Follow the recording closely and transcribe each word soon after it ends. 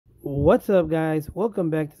What's up guys, welcome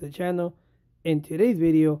back to the channel. In today's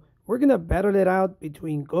video we're gonna battle it out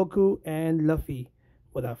between Goku and Luffy.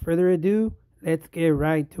 Without further ado, let's get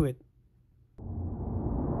right to it.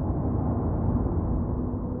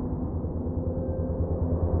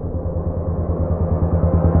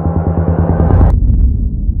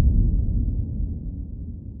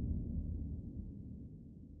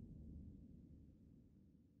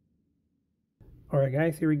 Alright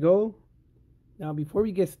guys, here we go. Now before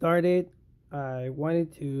we get started, I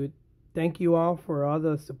wanted to thank you all for all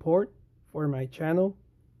the support for my channel.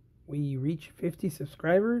 We reached 50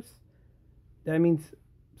 subscribers. That means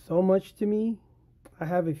so much to me. I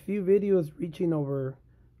have a few videos reaching over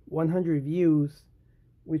 100 views,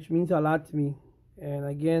 which means a lot to me. And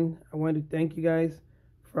again, I want to thank you guys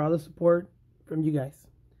for all the support from you guys.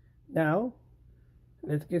 Now,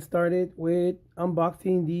 let's get started with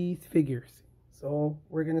unboxing these figures. So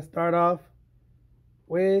we're going to start off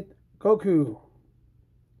with Goku,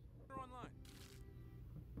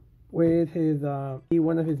 with his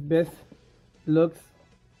one of his best looks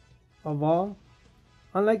of all.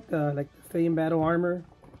 Unlike the same battle armor,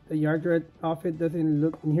 the Yardrat outfit doesn't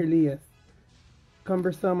look nearly as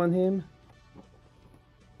cumbersome on him.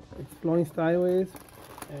 It's flowing sideways,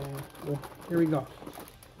 and well, here we go.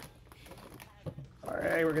 All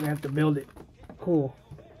right, we're gonna have to build it. Cool.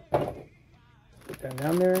 Put that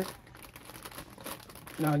down there.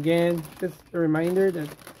 Now again, just a reminder that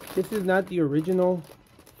this is not the original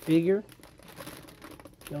figure.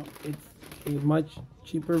 No, it's a much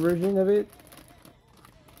cheaper version of it.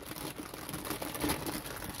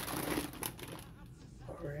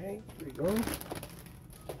 Alright, here we go.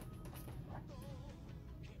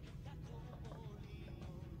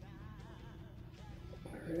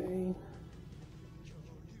 Alright.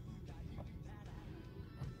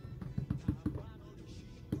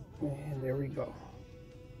 And there we go.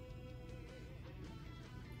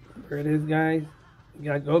 Here it is, guys. We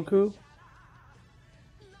got Goku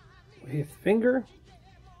with his finger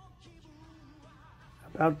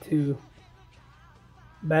about to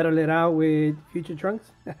battle it out with Future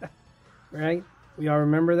Trunks. Right? We all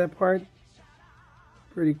remember that part.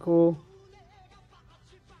 Pretty cool.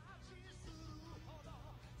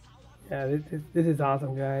 Yeah, this is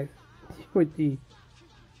awesome, guys. With the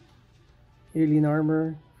alien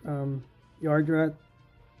armor, Yardrat.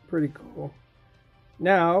 Pretty cool.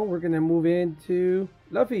 Now we're gonna move into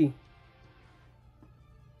Luffy.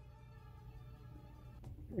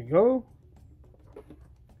 Here we go.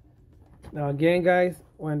 Now again, guys,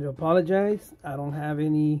 I wanted to apologize. I don't have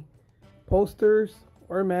any posters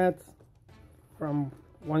or mats from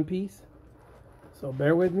One Piece, so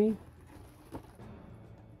bear with me.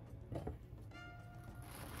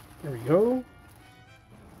 There we go.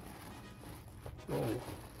 Oh,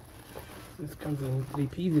 this comes in 3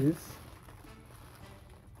 pieces.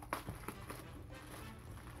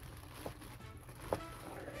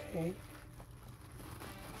 Okay.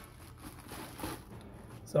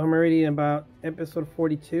 So I'm already in about episode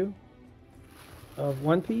 42 of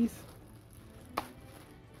One Piece.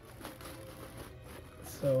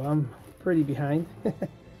 So I'm pretty behind.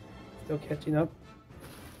 Still catching up.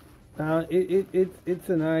 Now it's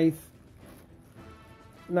a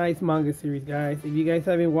nice manga series, guys. If you guys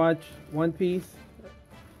haven't watched One Piece,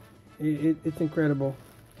 it's incredible.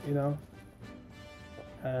 You know,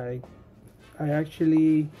 I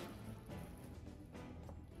actually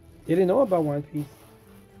didn't know about One Piece,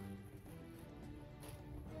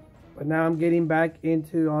 but now I'm getting back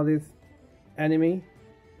into all this anime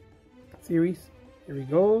series. Here we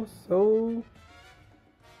go. So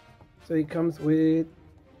it comes with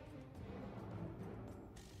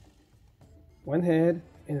one head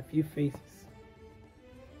and a few faces.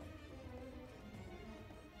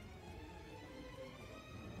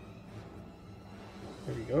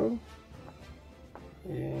 There we go.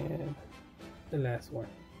 And the last one.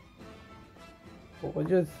 But we'll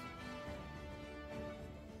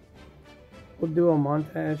do a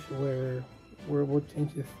montage where we'll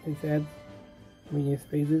change his heads, I mean his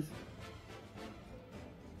faces.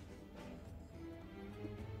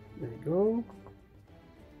 There we go.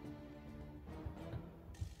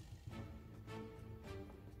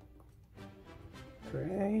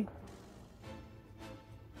 Okay.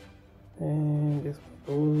 And this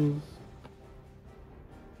one goes,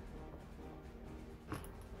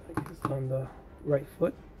 I guess, on the right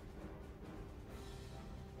foot.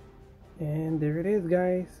 And there it is,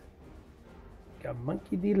 guys. Got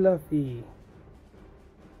Monkey.D.Luffy.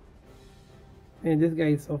 And this guy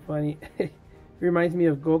is so funny. It reminds me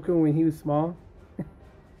of Goku when he was small.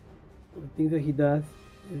 The things that he does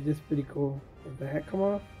is just pretty cool. Does the hat come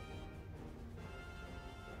off?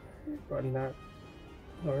 Probably not.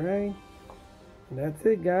 Alright. And that's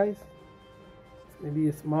it, guys. It's going to be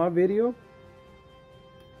a small video.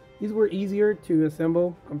 These were easier to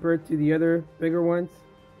assemble compared to the other bigger ones.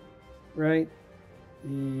 Right?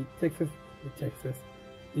 The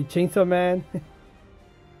Chainsaw Man.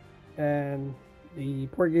 And the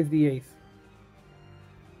Porky's the Ace.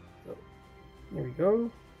 So, here we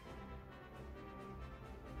go.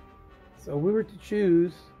 So we were to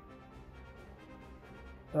choose.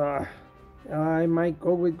 I might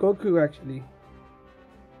go with Goku actually.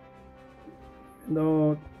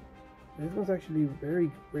 Though this one's actually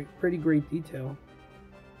pretty great detail.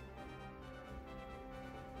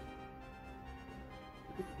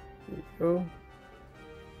 Here we go.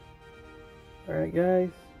 Alright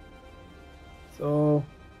guys. So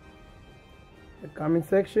the comment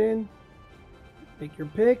section, pick your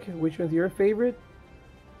pick. Which one's your favorite?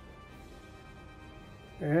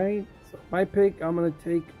 Alright, so my pick, I'm gonna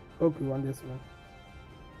take Goku on this one.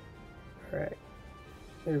 Alright,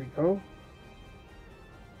 there we go.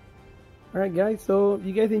 Alright guys, so if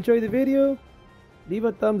you guys enjoyed the video, leave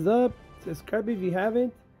a thumbs up, subscribe if you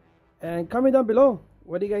haven't, and comment down below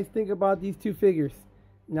what do you guys think about these two figures.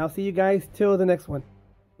 And I'll see you guys till the next one.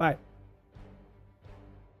 Bye.